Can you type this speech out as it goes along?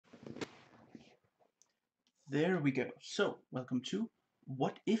There we go. So, welcome to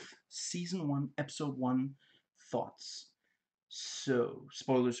What If Season 1, Episode 1 Thoughts. So,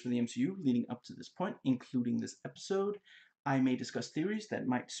 spoilers for the MCU leading up to this point, including this episode. I may discuss theories that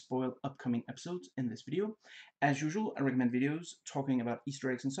might spoil upcoming episodes in this video. As usual, I recommend videos talking about Easter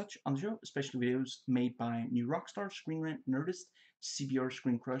eggs and such on the show, especially videos made by New Rockstar, Screen Rant, Nerdist, CBR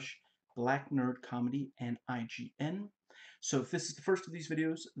Screen Crush, Black Nerd Comedy, and IGN. So if this is the first of these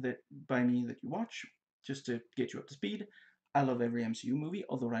videos that by me that you watch, just to get you up to speed, I love every MCU movie,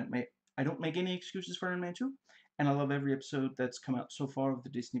 although I don't make any excuses for Iron Man 2, and I love every episode that's come out so far of the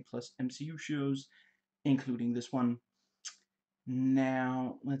Disney Plus MCU shows, including this one.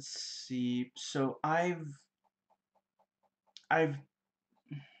 Now, let's see. So I've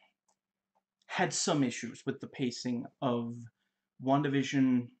had some issues with the pacing of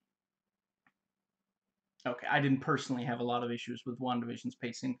WandaVision. Okay, I didn't personally have a lot of issues with WandaVision's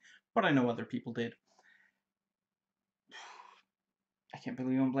pacing, but I know other people did. I can't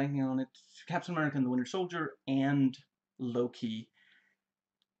believe I'm blanking on it. Captain America and the Winter Soldier and Loki.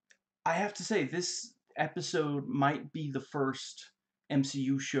 I have to say, this episode might be the first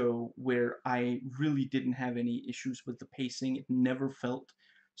MCU show where I really didn't have any issues with the pacing. It never felt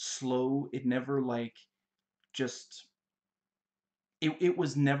slow. It never, like, just... It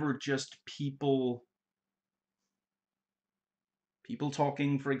was never just people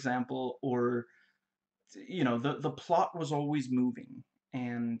talking, for example, or, the plot was always moving.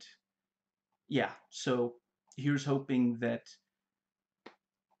 And, yeah, so here's hoping that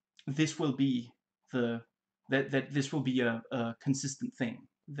this will be the that this will be a consistent thing,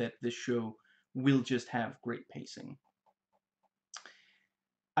 that this show will just have great pacing.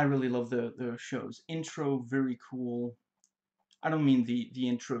 I really love the show's intro, very cool. I don't mean the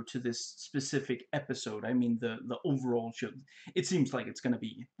intro to this specific episode, I mean the overall show. It seems like it's going to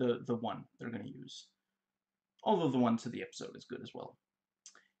be the one they're going to use, although the one to the episode is good as well.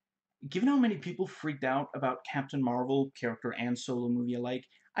 Given how many people freaked out about Captain Marvel, character and solo movie alike,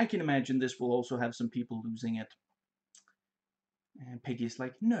 I can imagine this will also have some people losing it. And Peggy is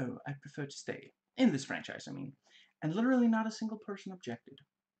like, no, I prefer to stay. In this franchise, I mean. And literally not a single person objected.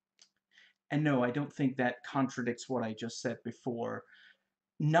 And no, I don't think that contradicts what I just said before.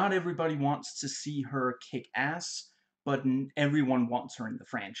 Not everybody wants to see her kick ass, but everyone wants her in the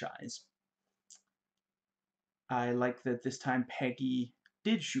franchise. I like that this time Peggy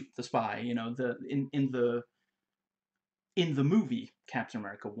did shoot the spy, in the movie Captain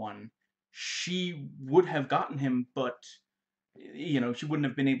America 1. She would have gotten him, but she wouldn't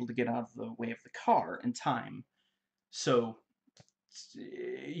have been able to get out of the way of the car in time. So,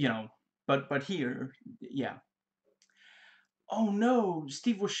 but here, yeah. Oh no,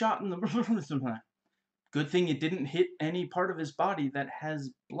 Steve was shot in the... Good thing it didn't hit any part of his body that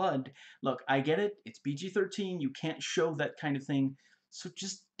has blood. Look, I get it, it's PG-13, you can't show that kind of thing, so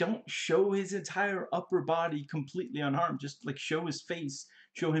just don't show his entire upper body completely unharmed. Just, like, show his face,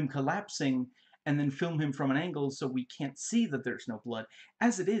 show him collapsing, and then film him from an angle so we can't see that there's no blood.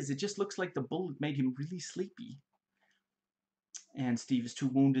 As it is, it just looks like the bullet made him really sleepy. And Steve is too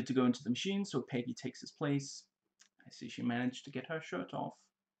wounded to go into the machine, so Peggy takes his place. I see she managed to get her shirt off.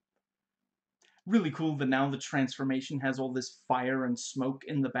 Really cool that now the transformation has all this fire and smoke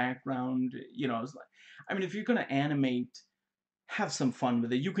in the background. I mean, if you're gonna animate, have some fun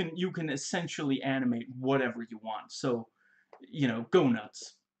with it. You can essentially animate whatever you want. So, go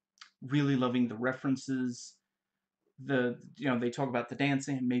nuts. Really loving the references. They talk about the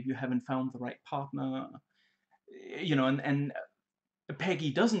dancing, and maybe you haven't found the right partner. And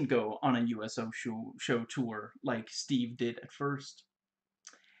Peggy doesn't go on a USO show tour like Steve did at first.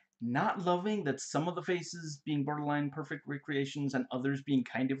 Not loving that some of the faces being borderline perfect recreations and others being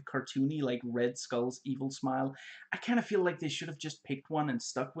kind of cartoony, like Red Skull's evil smile. I kind of feel like they should have just picked one and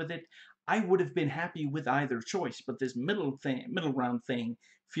stuck with it. I would have been happy with either choice, but this middle ground thing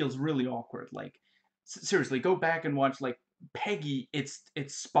feels really awkward. Like, seriously, go back and watch, like, Peggy. It's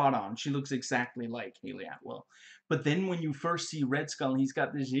spot on. She looks exactly like Haley Atwell. But then when you first see Red Skull, he's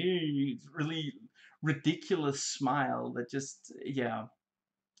got this really ridiculous smile that just, yeah.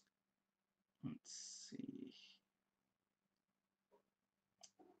 Let's see.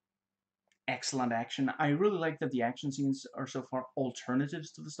 Excellent action. I really like that the action scenes are so far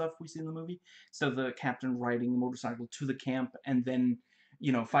alternatives to the stuff we see in the movie. So the captain riding the motorcycle to the camp and then,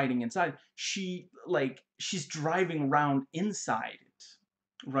 fighting inside. She's driving around inside it,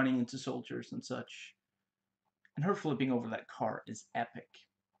 running into soldiers and such. And her flipping over that car is epic.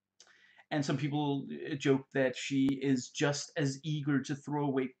 And some people joke that she is just as eager to throw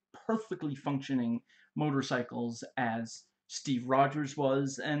away perfectly functioning motorcycles as Steve Rogers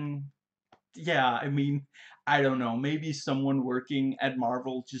was, and Yeah, I mean, I don't know. Maybe someone working at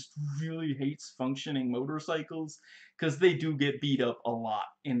Marvel just really hates functioning motorcycles because they do get beat up a lot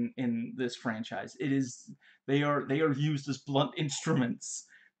in this franchise. It is they are used as blunt instruments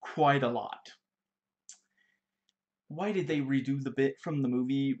quite a lot. Why did they redo the bit from the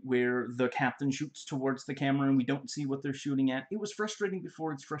movie where the captain shoots towards the camera and we don't see what they're shooting at? It was frustrating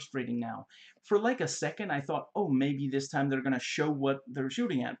before, it's frustrating now. For like a second, I thought, oh, maybe this time they're going to show what they're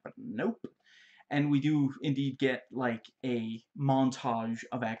shooting at, but nope. And we do indeed get like a montage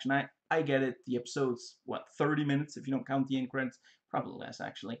of action. I get it. The episode's what, 30 minutes if you don't count the end credits, probably less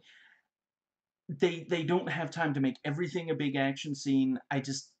actually. They don't have time to make everything a big action scene. I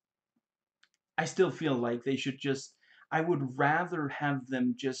still feel like they should just I would rather have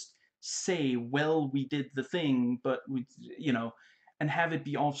them just say, "Well, we did the thing, but we, you know," and have it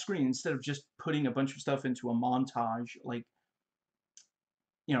be off screen instead of just putting a bunch of stuff into a montage like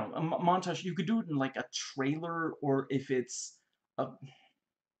a montage. You could do it in like a trailer, or if it's a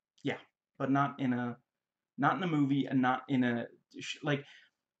yeah, but not in a movie, and not in a like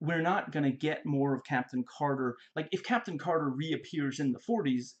we're not going to get more of Captain Carter. Like if Captain Carter reappears in the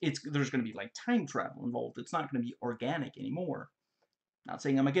 40s, it's there's going to be like time travel involved. It's not going to be organic anymore. Not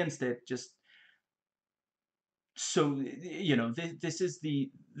saying I'm against it, just so this is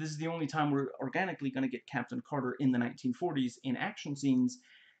the only time we're organically going to get Captain Carter in the 1940s in action scenes.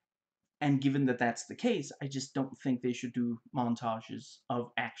 And given that that's the case, I just don't think they should do montages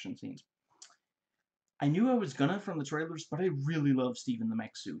of action scenes. I knew I was gonna from the trailers, but I really love Steve in the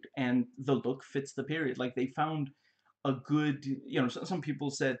mech suit, and the look fits the period. Like they found a good, some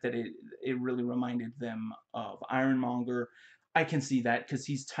people said that it really reminded them of Ironmonger. I can see that because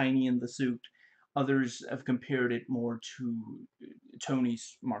he's tiny in the suit. Others have compared it more to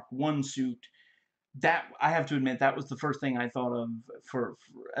Tony's Mark One suit. That I have to admit that was the first thing I thought of for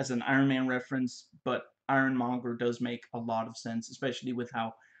as an Iron Man reference, but Ironmonger does make a lot of sense, especially with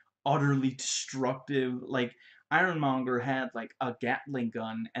how utterly destructive like Ironmonger had like a Gatling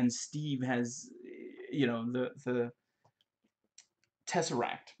gun, and Steve has the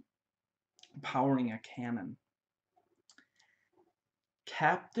Tesseract powering a cannon.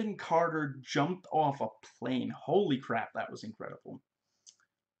 Captain Carter jumped off a plane. Holy crap, that was incredible.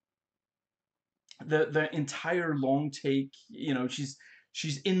 The entire long take,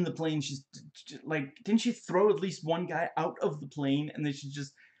 she's in the plane. She's like, didn't she throw at least one guy out of the plane, and then she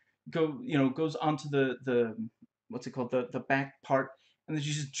just goes onto the what's it called, the back part, and then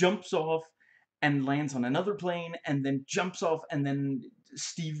she just jumps off and lands on another plane, and then jumps off, and then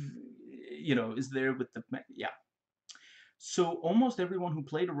Steve, is there with the yeah. So almost everyone who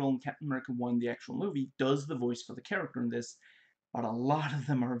played a role in Captain America 1, the actual movie, does the voice for the character in this, but a lot of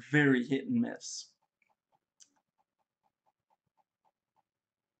them are very hit and miss.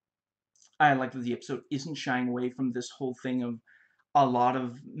 I like that the episode isn't shying away from this whole thing of a lot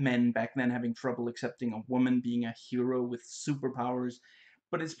of men back then having trouble accepting a woman being a hero with superpowers.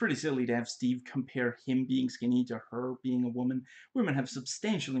 But it's pretty silly to have Steve compare him being skinny to her being a woman. Women have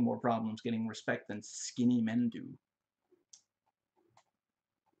substantially more problems getting respect than skinny men do.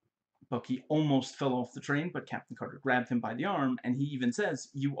 Bucky almost fell off the train, but Captain Carter grabbed him by the arm, and he even says,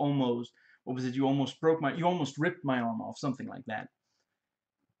 "You almost, what was it? You almost ripped my arm off," something like that.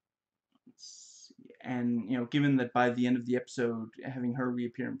 And given that by the end of the episode, having her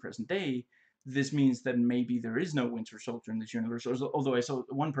reappear in present day, this means that maybe there is no Winter Soldier in this universe. Although I saw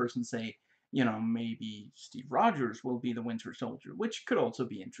one person say, maybe Steve Rogers will be the Winter Soldier, which could also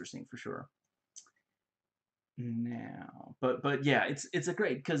be interesting for sure. Now, but yeah, it's a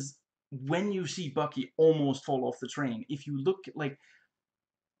great because when you see Bucky almost fall off the train, if you look like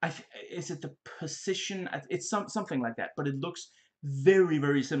is it the position? It's something like that, but it looks very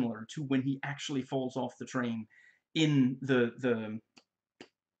very similar to when he actually falls off the train in the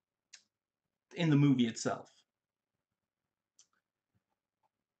movie itself.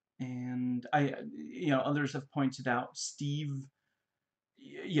 And others have pointed out Steve,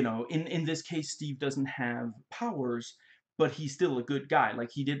 in this case Steve doesn't have powers, but he's still a good guy.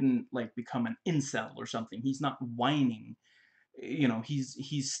 Like he didn't like become an incel or something. He's not whining.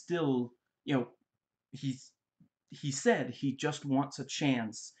 He's still, he's he said he just wants a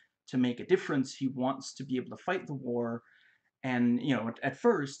chance to make a difference. He wants to be able to fight the war. And at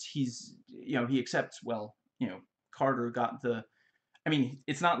first he accepts, well, Carter got the, I mean,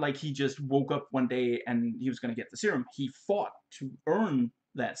 it's not like he just woke up one day and he was going to get the serum. He fought to earn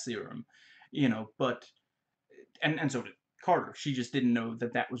that serum, but and so did Carter. She just didn't know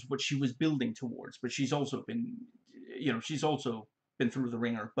that that was what she was building towards. But she's also been, she's also been through the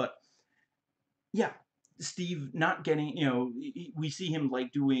ringer. But yeah, Steve not getting, we see him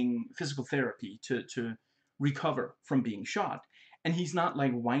like doing physical therapy to recover from being shot, and he's not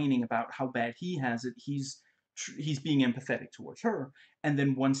like whining about how bad he has it. He's being empathetic towards her, and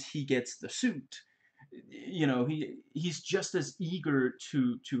then once he gets the suit, he's just as eager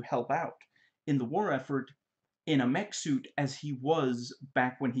to help out in the war effort in a mech suit as he was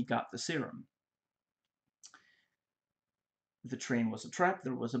back when he got the serum. The train was a trap.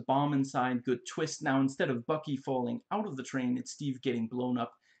 There was a bomb inside. Good twist. Now, instead of Bucky falling out of the train, it's Steve getting blown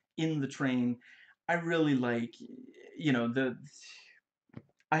up in the train. I really like, the.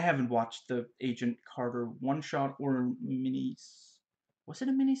 I haven't watched the Agent Carter one shot or mini. Was it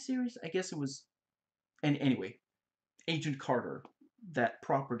a mini series? I guess it was. And anyway, Agent Carter, that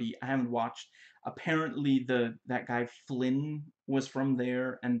property, I haven't watched. Apparently, that guy Flynn was from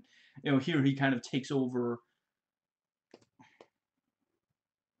there, and here he kind of takes over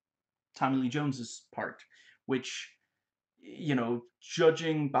Tommy Lee Jones's part, which,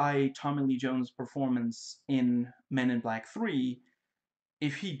 judging by Tommy Lee Jones' performance in Men in Black 3,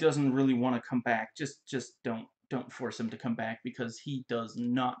 if he doesn't really want to come back, just don't force him to come back, because he does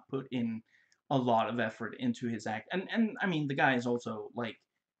not put in a lot of effort into his act. And I mean, the guy is also like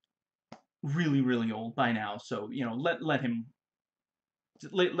really really old by now, so let him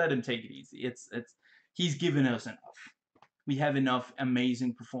take it easy. It's he's given us enough. We have enough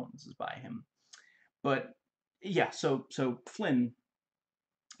amazing performances by him. But yeah, so Flynn,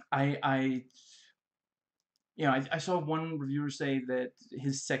 I I saw one reviewer say that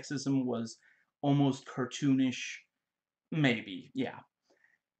his sexism was almost cartoonish. Maybe, yeah.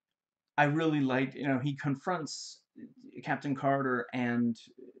 I really liked, he confronts Captain Carter and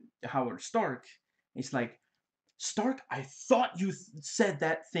Howard Stark. He's like, Stark, I thought you said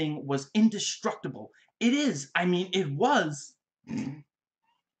that thing was indestructible. It is. I mean, it was.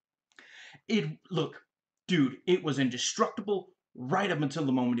 Look, dude, it was indestructible right up until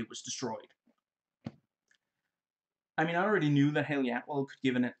the moment it was destroyed. I mean, I already knew that Haley Atwell could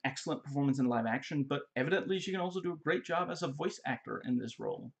give an excellent performance in live action, but evidently she can also do a great job as a voice actor in this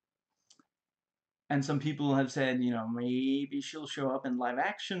role. And some people have said, maybe she'll show up in live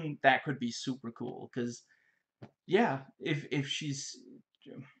action. That could be super cool, because yeah, if she's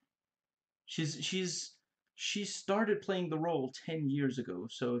she started playing the role 10 years ago,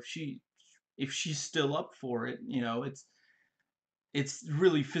 so if she's still up for it, it's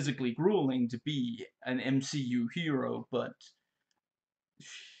really physically grueling to be an MCU hero, but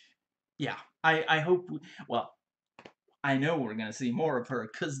yeah, I hope, well, I know we're gonna see more of her,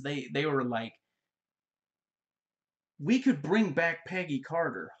 because they were like, we could bring back Peggy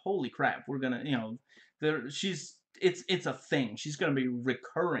Carter. Holy crap, we're gonna, it's a thing. She's gonna be a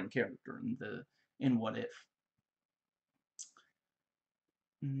recurring character in What If.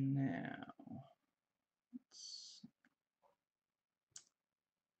 Now,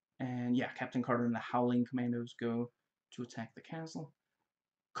 and yeah, Captain Carter and the Howling Commandos go to attack the castle.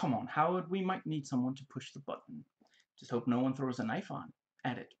 Come on, Howard, we might need someone to push the button. Just hope no one throws a knife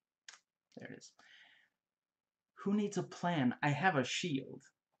at it. There it is. Who needs a plan? I have a shield.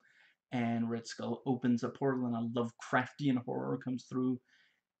 And Red Skull opens a portal, and a Lovecraftian horror comes through,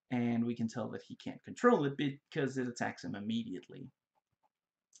 and we can tell that he can't control it because it attacks him immediately.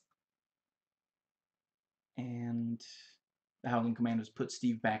 And the Howling Commandos put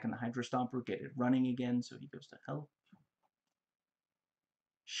Steve back in the Hydra Stomper, get it running again, so he goes to help.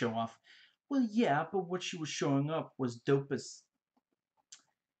 Show off. Well, yeah, but what she was showing up was dope as...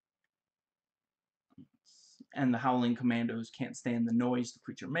 And the Howling Commandos can't stand the noise the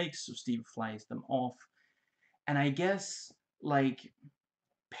creature makes, so Steve flies them off. And I guess, like,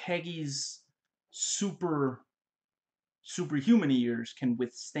 Peggy's superhuman ears can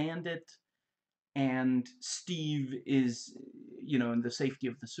withstand it, and Steve is, in the safety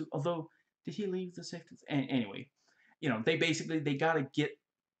of the suit. Although, did he leave the safety? Anyway, they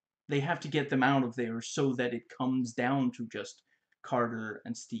have to get them out of there so that it comes down to just Carter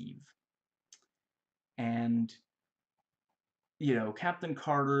and Steve. And, Captain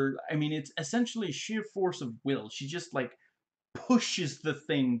Carter, I mean, it's essentially sheer force of will. She just, like, pushes the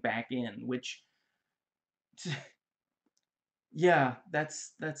thing back in, which, yeah,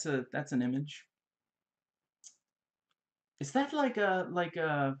 that's an image. Is that like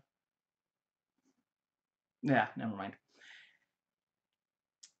a yeah, never mind.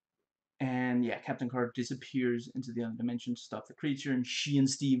 And yeah, Captain Carter disappears into the other dimension to stop the creature, and she and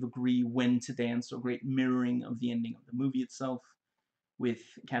Steve agree when to dance, a great mirroring of the ending of the movie itself, with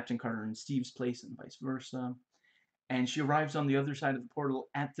Captain Carter in Steve's place and vice versa. And she arrives on the other side of the portal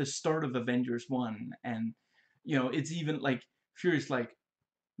at the start of Avengers 1, and it's even like Fury's like,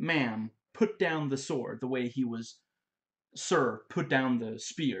 ma'am, put down the sword the way he was, "Sir, put down the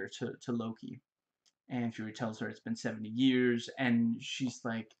spear," to Loki. And Fury tells her it's been 70 years, and she's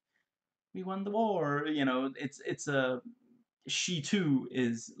like, "We won the war." It's a she too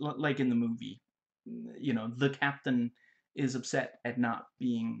is like in the movie. The captain is upset at not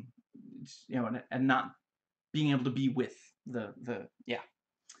being, and not being able to be with the yeah.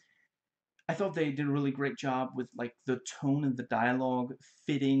 I thought they did a really great job with like the tone of the dialogue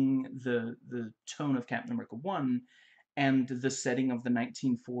fitting the tone of Captain America 1 and the setting of the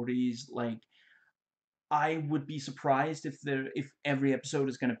 1940s. Like, I would be surprised if every episode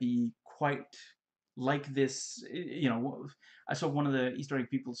is going to be quite like this. I saw one of the Easter egg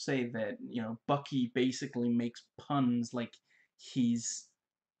people say that Bucky basically makes puns like he's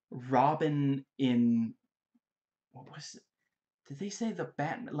Robin in, what was it? Did they say the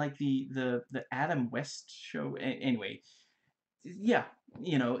Batman, like the Adam West show? Anyway, yeah,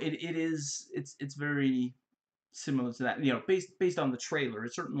 it's very similar to that. Based on the trailer,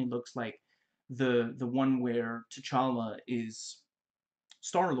 it certainly looks like the one where T'Challa is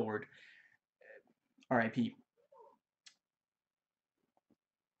Star-Lord, R.I.P.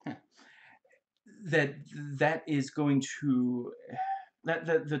 That that is going to that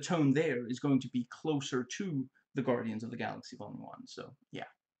the tone there is going to be closer to the Guardians of the Galaxy Volume 1. So yeah,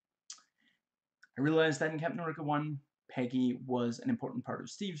 I realized that in Captain America 1, Peggy was an important part of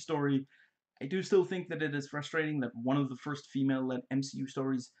Steve's story. I do still think that it is frustrating that one of the first female-led MCU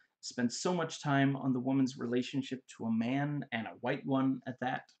stories spent so much time on the woman's relationship to a man, and a white one at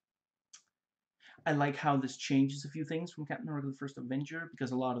that. I like how this changes a few things from Captain America: The First Avenger,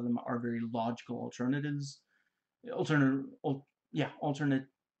 because a lot of them are very logical alternatives, alternate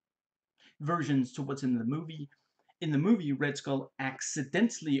versions to what's in the movie. In the movie, Red Skull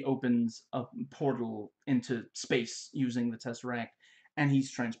accidentally opens a portal into space using the Tesseract, and he's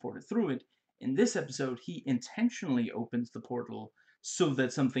transported through it. In this episode, he intentionally opens the portal so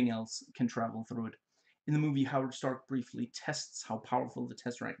that something else can travel through it. In the movie, Howard Stark briefly tests how powerful the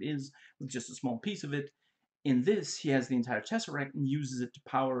Tesseract is with just a small piece of it. In this, he has the entire Tesseract and uses it to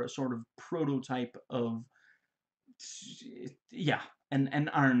power a sort of prototype of, yeah, an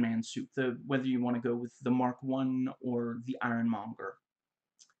Iron Man suit. Whether you want to go with the Mark One or the Ironmonger.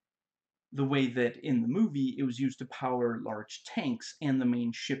 The way that in the movie it was used to power large tanks and the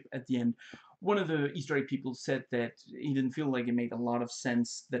main ship at the end. One of the Easter egg people said that he didn't feel like it made a lot of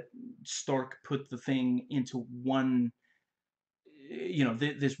sense that Stark put the thing into one,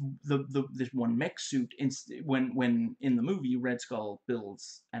 this one mech suit. When in the movie Red Skull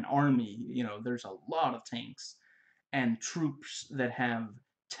builds an army, there's a lot of tanks and troops that have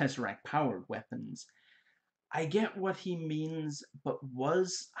Tesseract powered weapons. I get what he means, but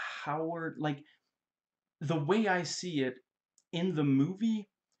was Howard, like, the way I see it in the movie,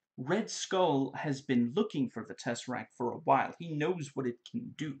 Red Skull has been looking for the Tesseract for a while. He knows what it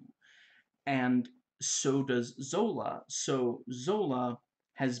can do. And so does Zola. So Zola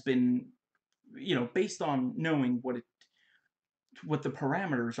has been, based on knowing what the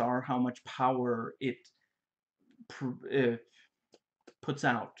parameters are, how much power it uh, puts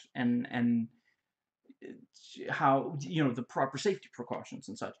out, and how, the proper safety precautions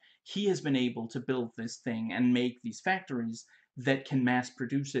and such. He has been able to build this thing and make these factories that can mass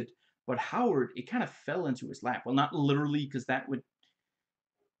produce it. But Howard, it kind of fell into his lap. Well, not literally, because that would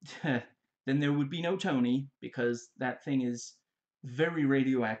then there would be no Tony, because that thing is very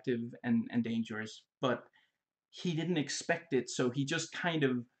radioactive and dangerous. But he didn't expect it, so he just kind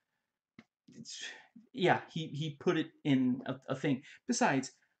of, yeah, he put it in a thing.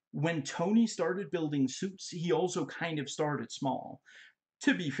 Besides, when Tony started building suits, he also kind of started small.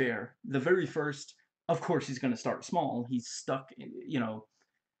 To be fair, the very first, of course, he's going to start small. He's stuck, he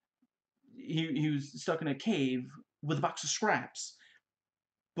was stuck in a cave with a box of scraps.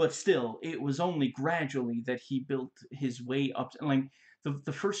 But still, it was only gradually that he built his way up. Like,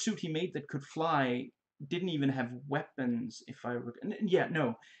 the first suit he made that could fly didn't even have weapons, if I were. Yeah,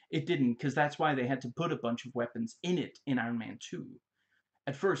 no, it didn't, because that's why they had to put a bunch of weapons in it in Iron Man 2.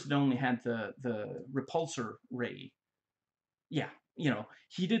 At first, it only had the repulsor ray. Yeah,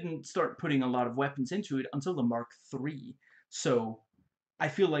 he didn't start putting a lot of weapons into it until the Mark III. So I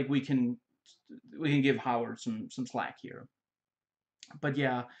feel like we can give Howard some slack here. But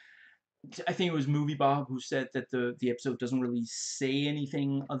yeah, I think it was Movie Bob who said that the episode doesn't really say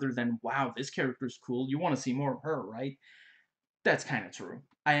anything other than, wow, this character's cool. You want to see more of her, right? That's kind of true.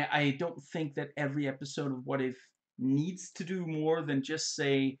 I don't think that every episode of What If needs to do more than just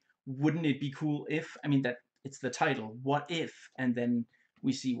say, wouldn't it be cool if? I mean, that it's the title, What If, and then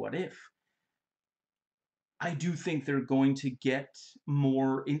we see What If. I do think they're going to get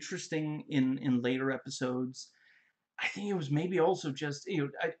more interesting in later episodes. I think it was maybe also just,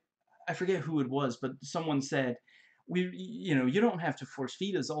 I forget who it was, but someone said, you don't have to force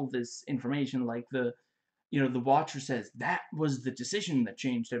feed us all this information. Like the Watcher says that was the decision that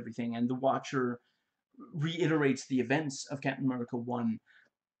changed everything, and the Watcher reiterates the events of Captain America 1.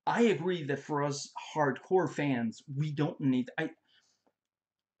 I agree that for us hardcore fans, we don't need.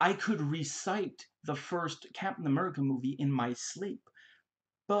 I could recite the first Captain America movie in my sleep,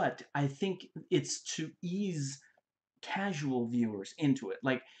 but I think it's to ease casual viewers into it.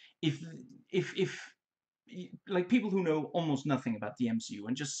 Like if if like people who know almost nothing about the MCU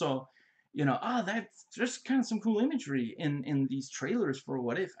and just saw, that's just kind of some cool imagery in these trailers for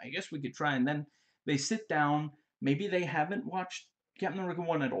What If. I guess we could try, and then they sit down. Maybe they haven't watched Captain America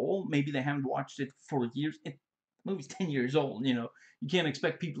 1 at all. Maybe they haven't watched it for years. The movie's 10 years old. You can't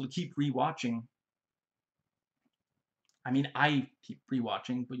expect people to keep rewatching. I mean, I keep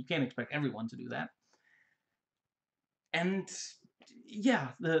rewatching, but you can't expect everyone to do that. And yeah,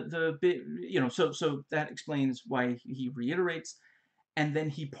 the bit, so that explains why he reiterates, and then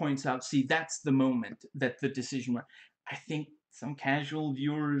he points out, see, that's the moment that the decision. I think some casual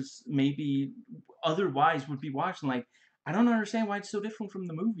viewers maybe otherwise would be watching like, I don't understand why it's so different from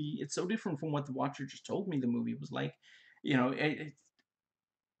the movie. It's so different from what the Watcher just told me the movie was like.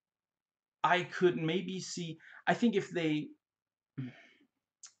 I could maybe see. I think if they,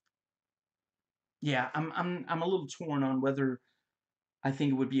 yeah, I'm a little torn on whether I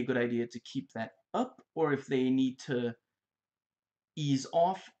think it would be a good idea to keep that up, or if they need to ease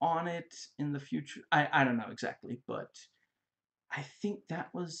off on it in the future. I don't know exactly, but I think that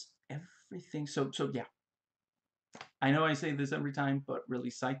was everything. So yeah, I know I say this every time, but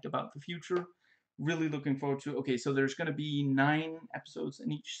really psyched about the future. Really looking forward to. Okay, so there's going to be 9 episodes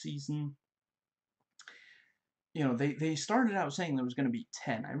in each season. They started out saying there was going to be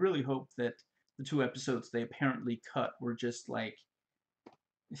 10. I really hope that the 2 episodes they apparently cut were just like,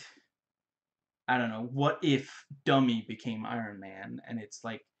 I don't know, what if Dummy became Iron Man, and it's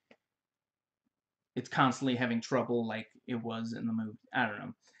like it's constantly having trouble like it was in the movie. I don't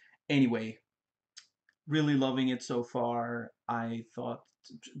know. Anyway, really loving it so far. I thought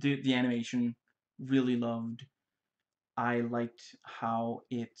the animation really loved. I liked how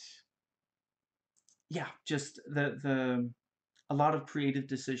it, yeah, just the a lot of creative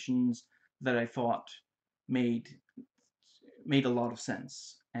decisions that I thought made made a lot of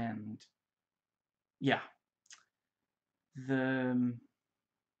sense. And yeah, the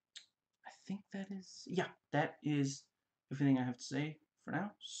I think that is everything I have to say for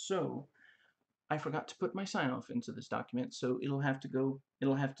now. So I forgot to put my sign off into this document, so it'll have to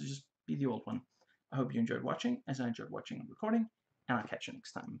just be the old one. I hope you enjoyed watching, as I enjoyed watching and recording, and I'll catch you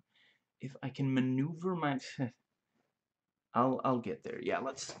next time. If I can maneuver my, I'll get there. Yeah,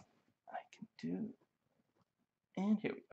 I can do, and here we go.